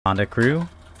Vanda crew,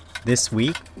 this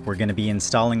week we're going to be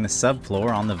installing the subfloor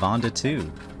on the Vanda 2.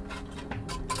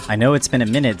 I know it's been a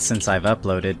minute since I've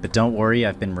uploaded, but don't worry,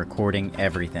 I've been recording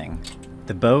everything.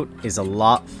 The boat is a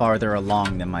lot farther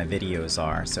along than my videos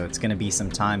are, so it's going to be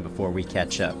some time before we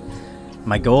catch up.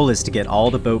 My goal is to get all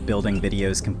the boat building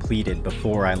videos completed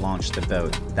before I launch the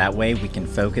boat. That way we can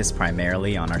focus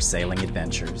primarily on our sailing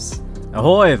adventures.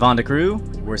 Ahoy, Vanda crew!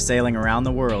 We're sailing around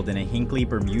the world in a Hinckley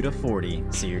Bermuda 40,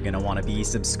 so you're going to want to be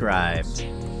subscribed.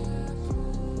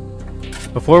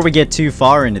 Before we get too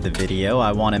far into the video,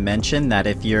 I want to mention that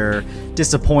if you're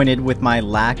disappointed with my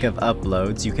lack of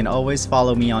uploads, you can always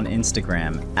follow me on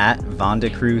Instagram,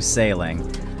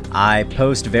 @VandaCrewSailing. I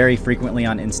post very frequently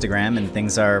on Instagram and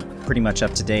things are pretty much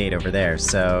up to date over there,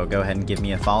 so go ahead and give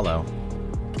me a follow.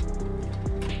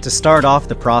 To start off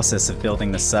the process of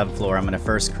building the subfloor, I'm going to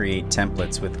first create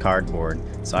templates with cardboard.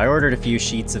 So I ordered a few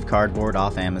sheets of cardboard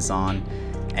off Amazon,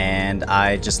 and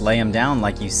I just lay them down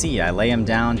like you see. I lay them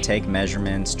down, take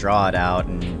measurements, draw it out,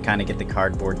 and kind of get the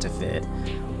cardboard to fit.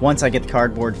 Once I get the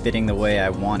cardboard fitting the way I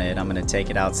want it, I'm going to take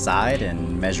it outside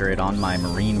and measure it on my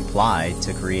marine ply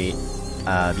to create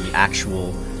the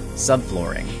actual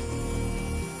subflooring.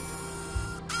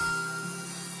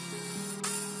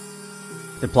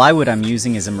 The plywood I'm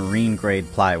using is a marine grade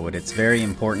plywood. It's very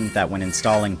important that when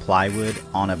installing plywood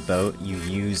on a boat you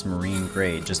use marine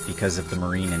grade just because of the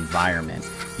marine environment.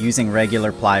 Using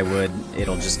regular plywood,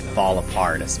 it'll just fall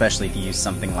apart, especially if you use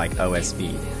something like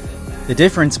OSB. The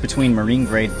difference between marine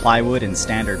grade plywood and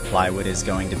standard plywood is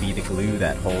going to be the glue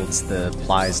that holds the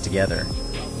plies together.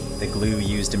 The glue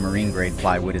used in marine grade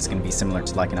plywood is going to be similar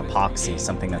to like an epoxy,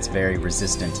 something that's very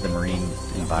resistant to the marine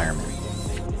environment.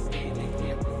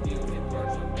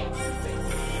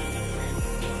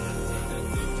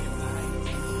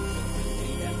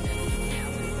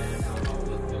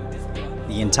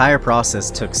 The entire process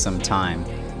took some time.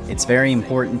 It's very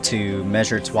important to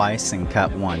measure twice and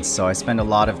cut once, so I spend a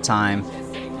lot of time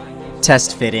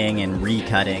test fitting and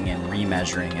recutting and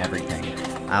remeasuring everything.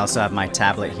 I also have my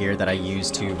tablet here that I use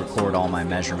to record all my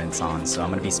measurements on, so I'm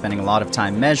going to be spending a lot of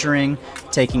time measuring,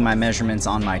 taking my measurements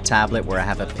on my tablet where I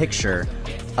have a picture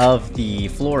of the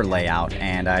floor layout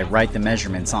and I write the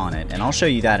measurements on it, and I'll show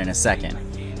you that in a second.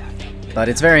 But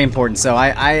it's very important, so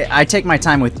I take my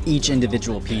time with each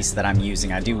individual piece that I'm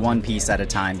using. I do one piece at a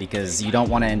time because you don't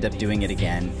want to end up doing it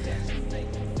again.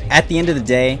 At the end of the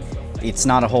day, it's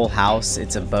not a whole house,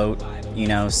 it's a boat, you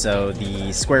know, so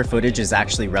the square footage is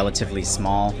actually relatively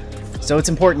small. So it's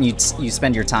important you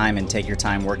spend your time and take your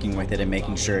time working with it and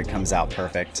making sure it comes out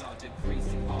perfect.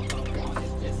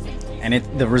 And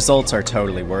the results are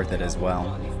totally worth it as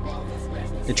well.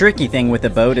 The tricky thing with a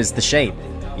boat is the shape.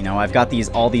 You know, I've got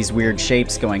all these weird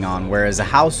shapes going on, whereas a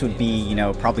house would be, you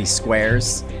know, probably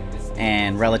squares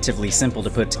and relatively simple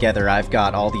to put together. I've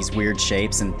got all these weird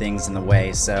shapes and things in the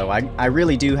way, so you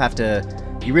really do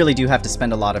have to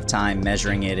spend a lot of time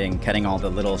measuring it and cutting all the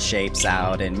little shapes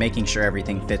out and making sure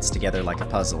everything fits together like a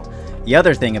puzzle. The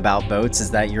other thing about boats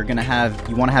is that you want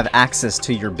to have access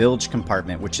to your bilge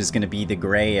compartment, which is going to be the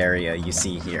gray area you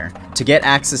see here. To get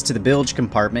access to the bilge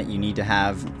compartment, you need to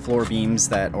have floor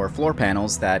beams or floor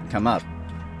panels that come up.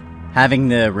 Having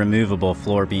the removable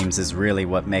floor beams is really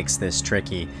what makes this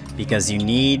tricky, because you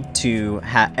need to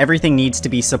everything needs to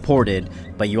be supported,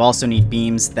 but you also need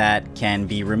beams that can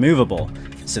be removable.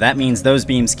 So that means those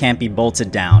beams can't be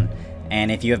bolted down. And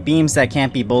if you have beams that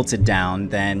can't be bolted down,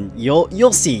 then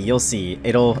you'll see.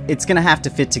 It's gonna have to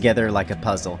fit together like a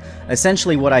puzzle.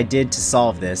 Essentially what I did to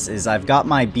solve this is I've got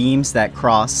my beams that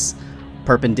cross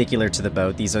perpendicular to the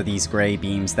boat. These are these gray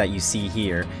beams that you see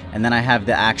here, and then I have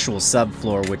the actual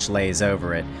subfloor which lays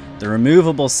over it. The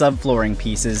removable subflooring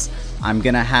pieces, I'm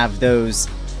gonna have those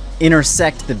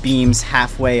intersect the beams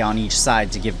halfway on each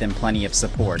side to give them plenty of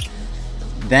support.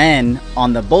 Then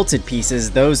on the bolted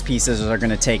pieces, those pieces are going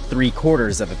to take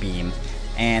 3/4 of a beam,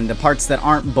 and the parts that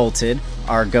aren't bolted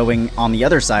are going on the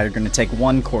other side are going to take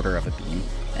 1/4 of a beam.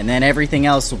 And then everything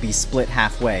else will be split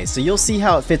halfway. So you'll see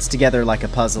how it fits together like a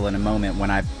puzzle in a moment when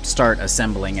I start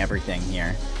assembling everything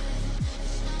here.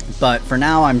 But for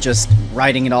now, I'm just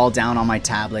writing it all down on my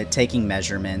tablet, taking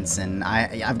measurements, and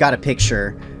I've got a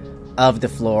picture of the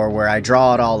floor where I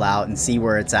draw it all out and see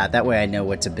where it's at. That way I know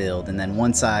what to build. And then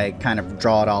once I kind of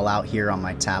draw it all out here on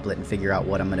my tablet and figure out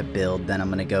what I'm going to build, then I'm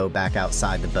going to go back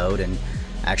outside the boat and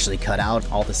actually cut out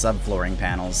all the subflooring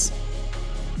panels.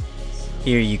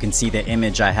 Here you can see the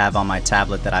image I have on my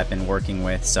tablet that I've been working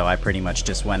with, so I pretty much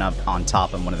just went up on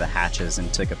top of one of the hatches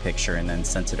and took a picture and then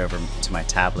sent it over to my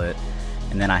tablet.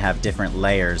 And then I have different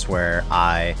layers where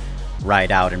I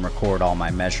write out and record all my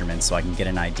measurements so I can get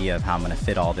an idea of how I'm going to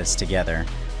fit all this together.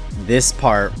 This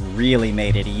part really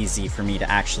made it easy for me to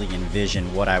actually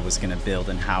envision what I was going to build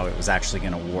and how it was actually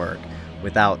going to work.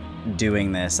 Without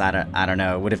doing this, I don't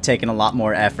know, it would have taken a lot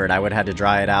more effort. I would have had to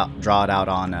draw it out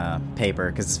on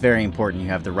paper, because it's very important you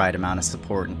have the right amount of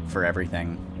support for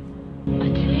everything.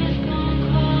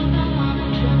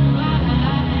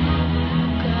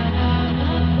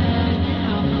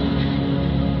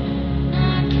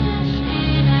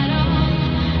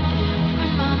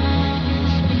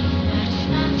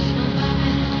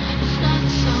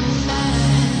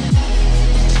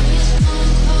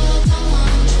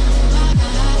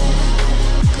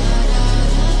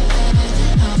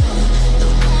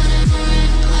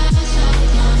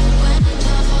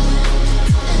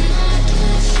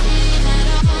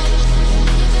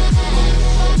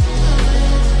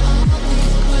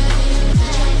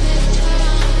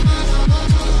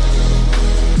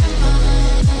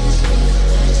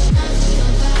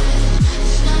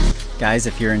 Guys,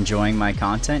 if you're enjoying my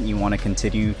content and you want to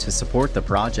continue to support the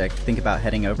project, think about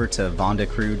heading over to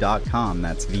vandacrew.com.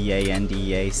 That's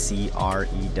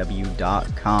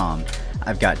VANDACREW.com.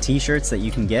 I've got t-shirts that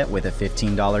you can get with a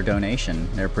 $15 donation.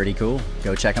 They're pretty cool.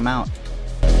 Go check them out.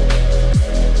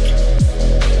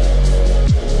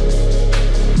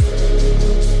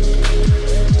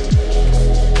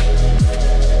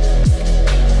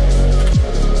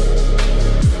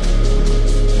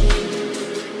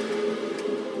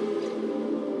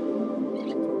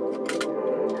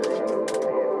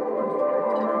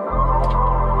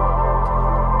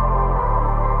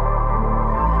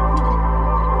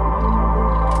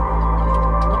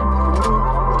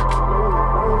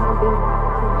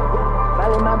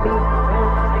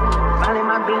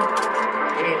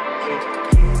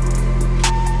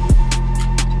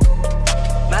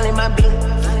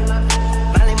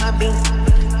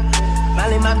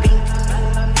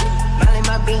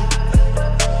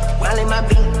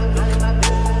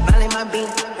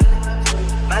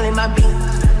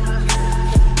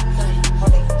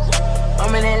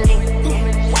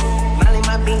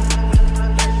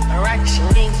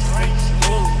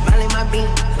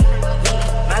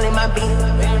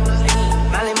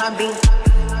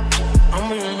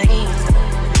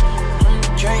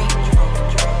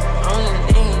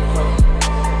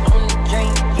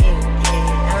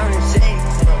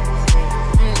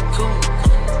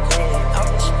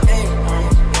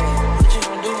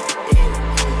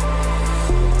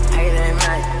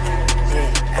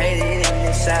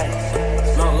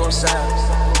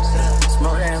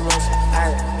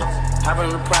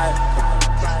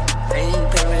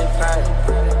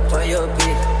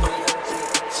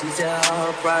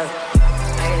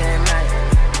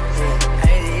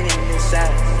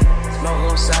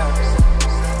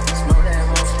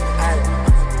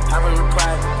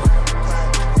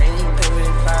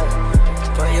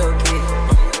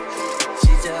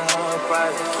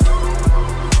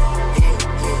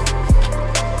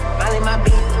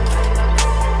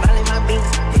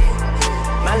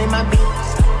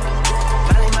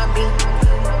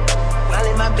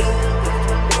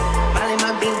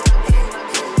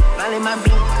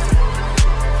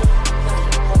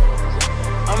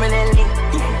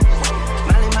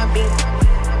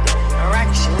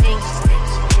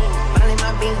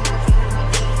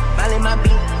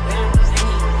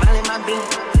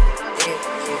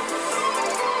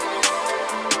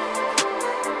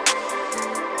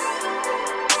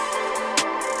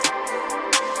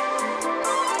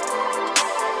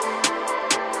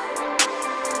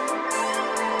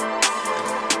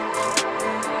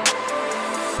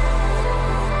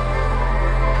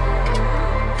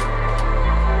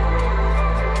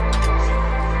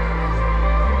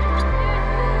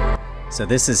 So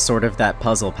this is sort of that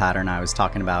puzzle pattern I was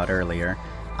talking about earlier.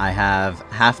 I have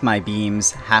half my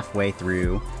beams halfway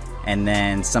through, and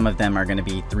then some of them are going to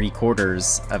be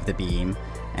 3/4 of the beam,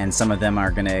 and some of them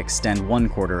are going to extend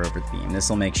 1/4 over the beam. This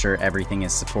will make sure everything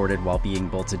is supported while being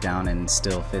bolted down and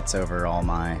still fits over all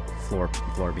my floor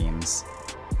beams.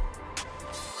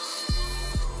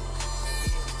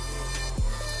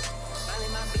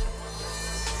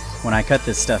 When I cut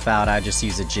this stuff out, I just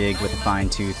use a jig with a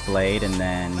fine-tooth blade and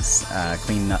then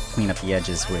clean up the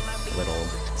edges with a little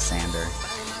sander.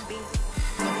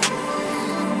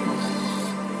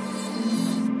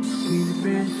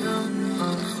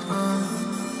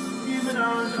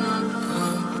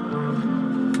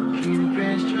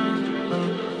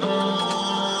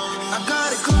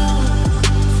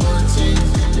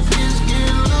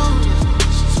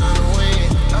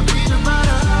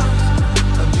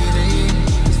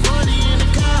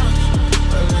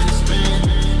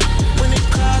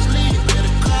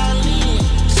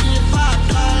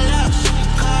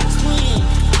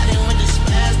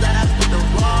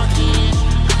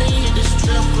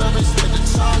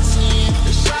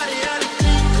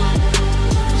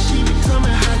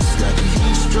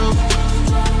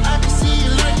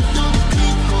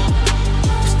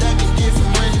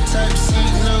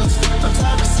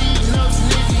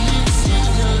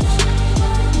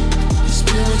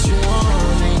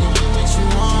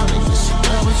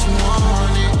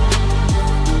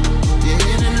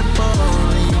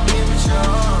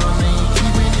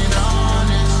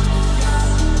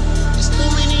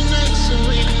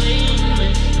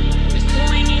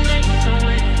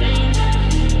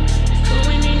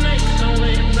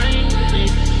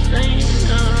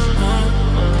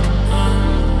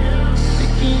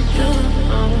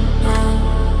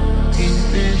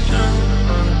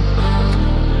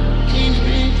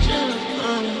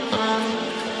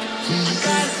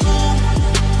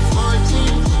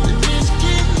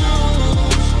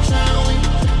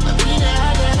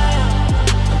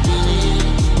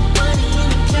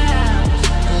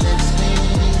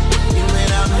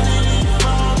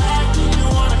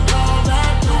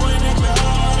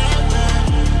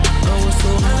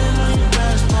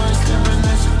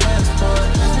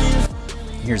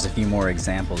 more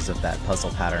examples of that puzzle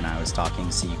pattern I was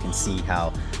talking, so you can see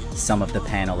how some of the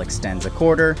panel extends a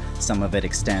quarter, some of it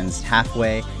extends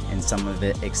halfway, and some of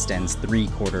it extends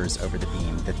 3/4 over the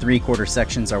beam. The 3/4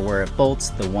 sections are where it bolts,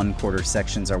 the 1/4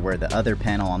 sections are where the other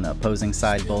panel on the opposing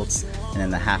side bolts, and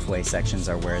then the halfway sections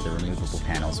are where the removable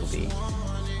panels will be.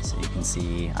 So you can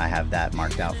see I have that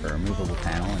marked out for a removable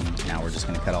panel, and now we're just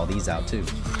going to cut all these out too.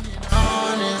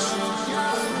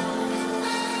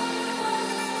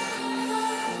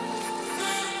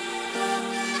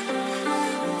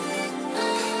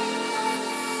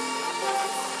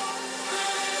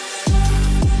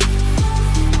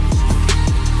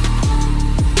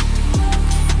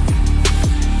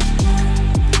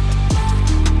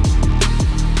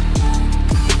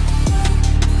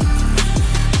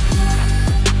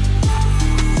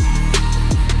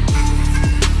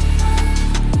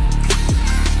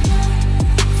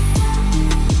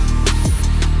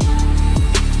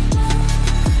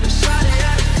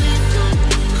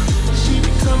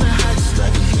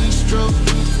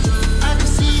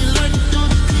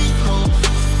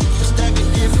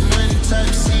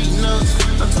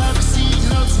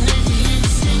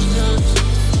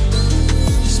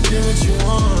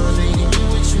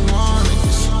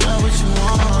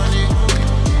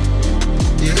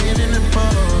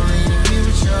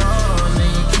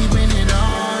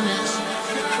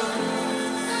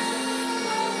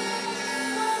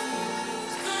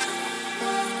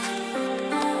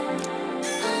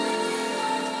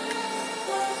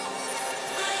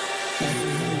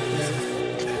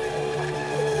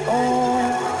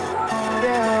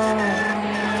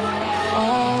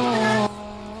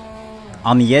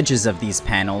 On the edges of these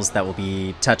panels that will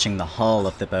be touching the hull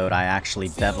of the boat, I actually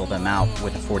bevel them out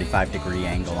with a 45-degree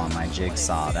angle on my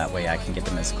jigsaw. That way I can get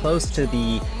them as close to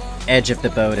the edge of the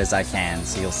boat as I can.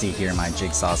 So you'll see here my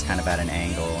jigsaw is kind of at an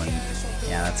angle, and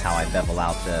yeah, that's how I bevel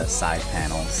out the side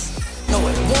panels. No,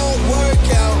 it won't work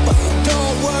out, but it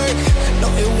don't work. No,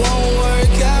 it won't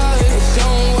work out, it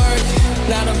don't work.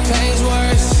 Now the pain's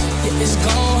worse, yeah, it's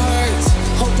gon' hurt.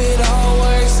 Hope it all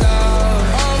works out.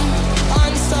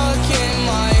 I'm stuck in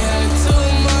my head too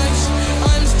much.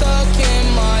 I'm stuck in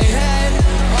my head.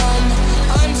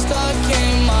 I'm stuck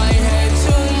in my head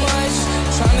too much.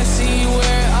 Trying to see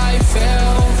where I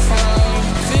fell from.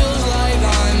 Feels like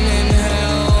I'm in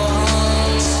hell.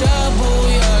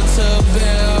 Shabuya to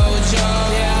Belgium.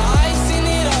 Yeah, I've seen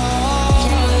it all.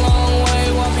 Came a long way,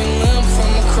 walking limp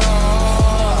from the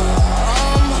crawl.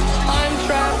 I'm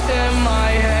trapped in my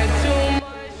head too much.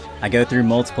 I go through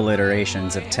multiple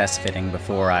iterations of test fitting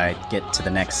before I get to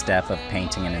the next step of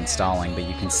painting and installing, but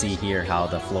you can see here how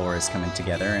the floor is coming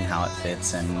together and how it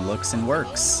fits and looks and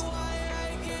works.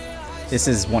 This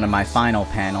is one of my final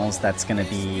panels that's going to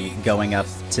be going up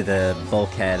to the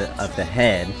bulkhead of the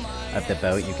head of the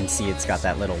boat. You can see it's got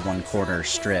that little 1/4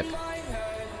 strip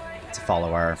to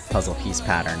follow our puzzle piece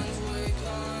pattern.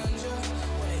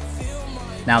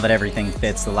 Now that everything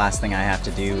fits, the last thing I have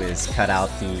to do is cut out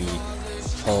the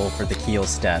hole for the keel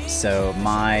step. So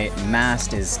my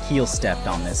mast is keel stepped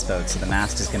on this boat, so the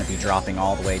mast is going to be dropping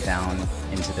all the way down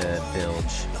into the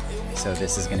bilge. So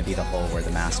this is going to be the hole where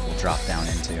the mast will drop down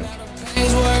into.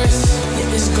 It's worse,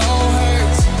 yeah, it's gon'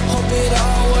 hurt. Hope it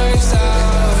all works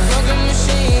out. Fucking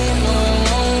machine, no it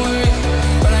won't work.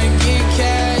 But I get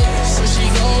cash, so she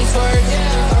gon' twerk.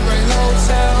 I bring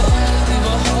hotel, leave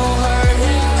a whole hurt.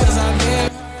 Cause I've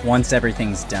been. Once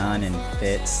everything's done and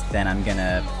fits, then I'm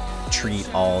gonna treat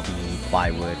all the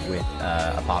plywood with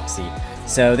epoxy.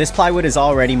 So this plywood is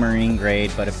already marine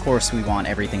grade, but of course we want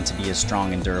everything to be as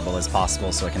strong and durable as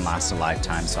possible so it can last a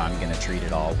lifetime, so I'm going to treat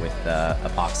it all with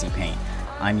epoxy paint.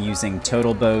 I'm using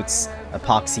Total Boat's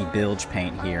epoxy bilge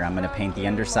paint here. I'm going to paint the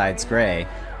undersides gray,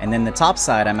 and then the top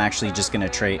side I'm actually just going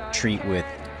to treat with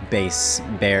base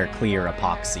bare clear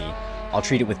epoxy. I'll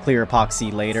treat it with clear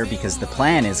epoxy later because the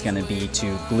plan is going to be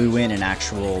to glue in an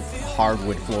actual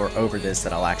hardwood floor over this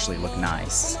that'll actually look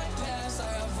nice.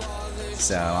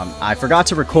 So I forgot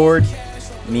to record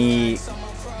me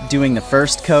doing the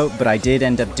first coat, but I did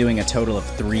end up doing a total of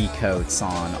 3 coats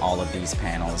on all of these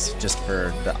panels just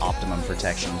for the optimum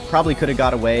protection. Probably could have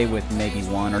got away with maybe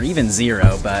 1 or even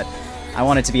 0, but I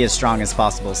want it to be as strong as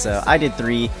possible, so I did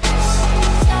 3.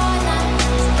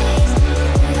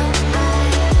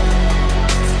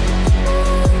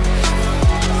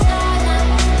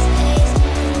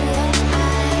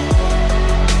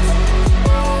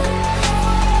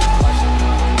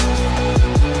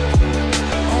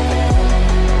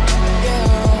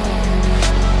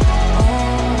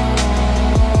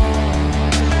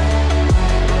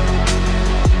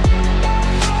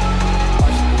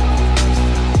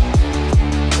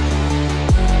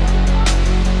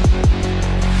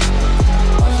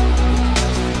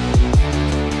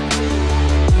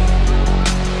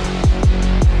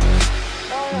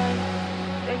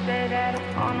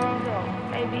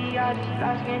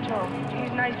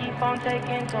 on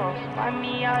taking tours. Find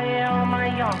me out here on my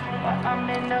own, but I'm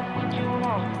in up with you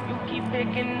home. You keep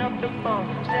picking up the phone,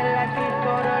 still I can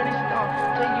go to the stone.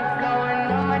 Till you blowing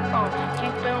on my phone,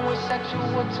 keeping with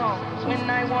sexual tones. When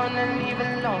I wanna leave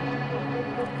alone,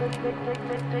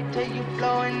 till you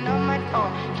blowing on my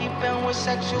phone, keeping with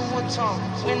sexual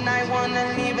tones. When I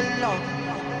wanna leave alone.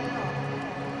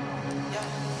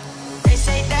 They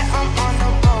say that I'm on the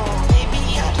road, maybe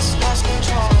I just lost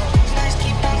control. These nights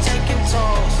keep on taking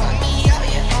tolls. Find me out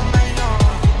here on my own,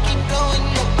 keep blowing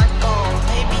up my phone.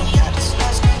 Maybe I just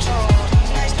lost control.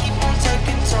 These nights keep on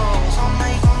taking tolls. On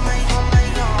my own.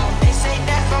 They say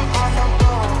that I'm on the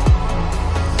road,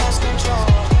 lost control.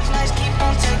 These nights keep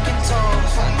on taking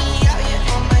tolls. Find me out here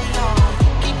on my own,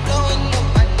 keep blowing up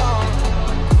my phone.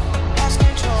 Lost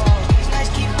control. These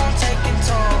nights keep on taking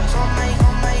tolls. On my own.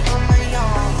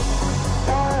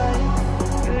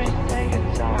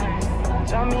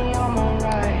 Tell me I'm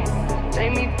alright,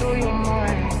 take me through your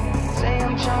mind. Say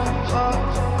I'm tryna fuck,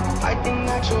 I think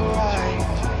that you're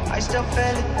right. I still feel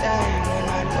a thing when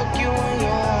I look you in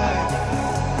your eye.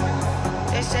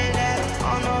 They say that,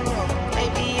 oh no,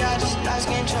 maybe I just lost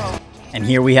control. And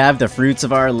here we have the fruits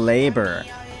of our labor.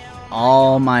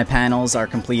 All my panels are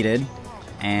completed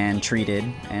and treated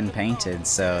and painted,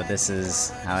 so this is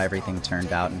how everything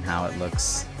turned out and how it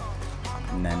looks.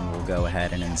 And then we'll go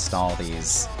ahead and install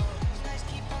these.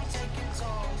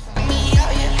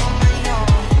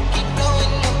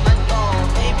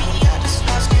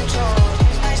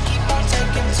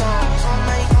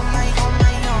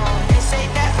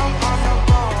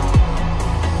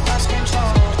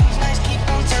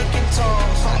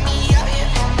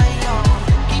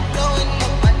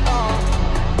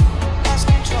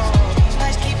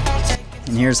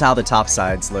 And here's how the top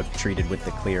sides look treated with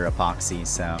the clear epoxy.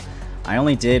 So I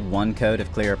only did one coat of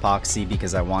clear epoxy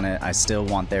because I still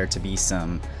want there to be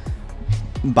some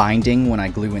binding when I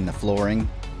glue in the flooring.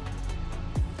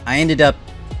 I ended up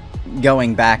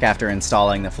going back after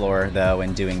installing the floor though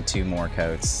and doing 2 more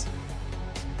coats.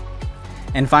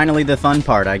 And finally, the fun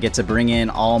part, I get to bring in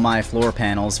all my floor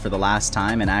panels for the last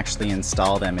time and actually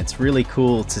install them. It's really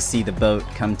cool to see the boat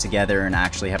come together and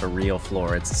actually have a real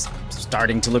floor. It's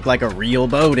starting to look like a real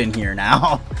boat in here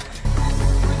now.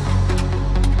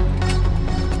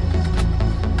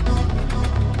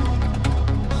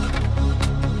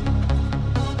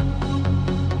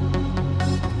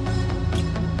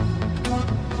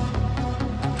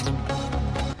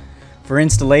 For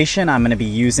installation, I'm going to be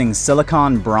using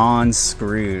silicone bronze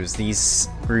screws. These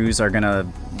screws are going to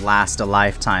last a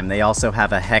lifetime. They also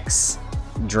have a hex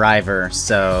driver,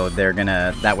 so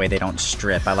that way they don't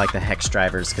strip. I like the hex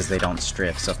drivers because they don't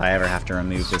strip, so if I ever have to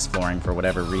remove this flooring for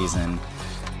whatever reason,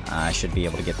 I should be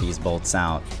able to get these bolts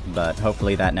out, but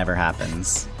hopefully that never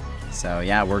happens. So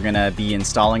yeah, we're going to be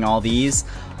installing all these.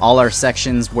 All our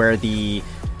sections where the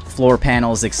floor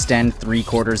panels extend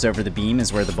 3/4 over the beam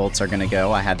is where the bolts are going to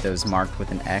go. I had those marked with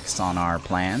an X on our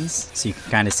plans, so you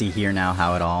can kind of see here now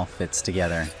how it all fits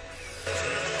together.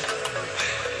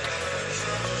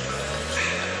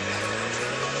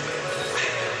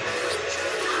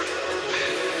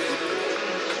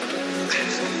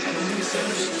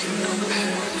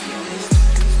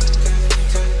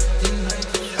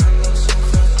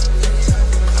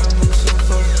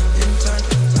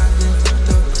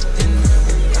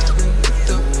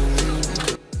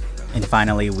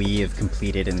 Finally, we have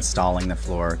completed installing the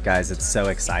floor. Guys, it's so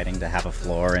exciting to have a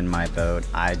floor in my boat.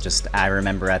 I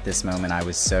remember at this moment I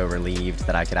was so relieved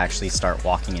that I could actually start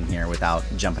walking in here without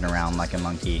jumping around like a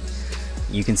monkey.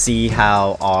 You can see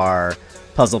how our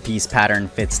puzzle piece pattern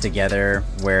fits together,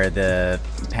 where the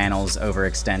panels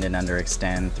overextend and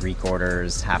underextend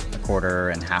 3/4, 1/4,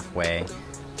 and halfway.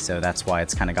 So that's why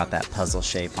it's kind of got that puzzle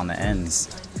shape on the ends.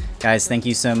 Guys, thank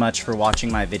you so much for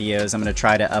watching my videos. I'm going to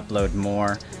try to upload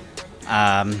more.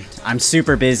 I'm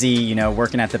super busy, you know,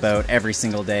 working at the boat every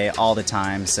single day, all the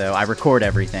time, so I record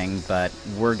everything, but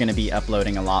we're going to be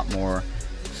uploading a lot more,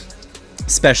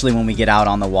 especially when we get out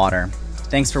on the water.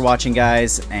 Thanks for watching,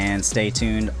 guys, and stay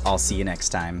tuned. I'll see you next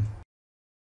time.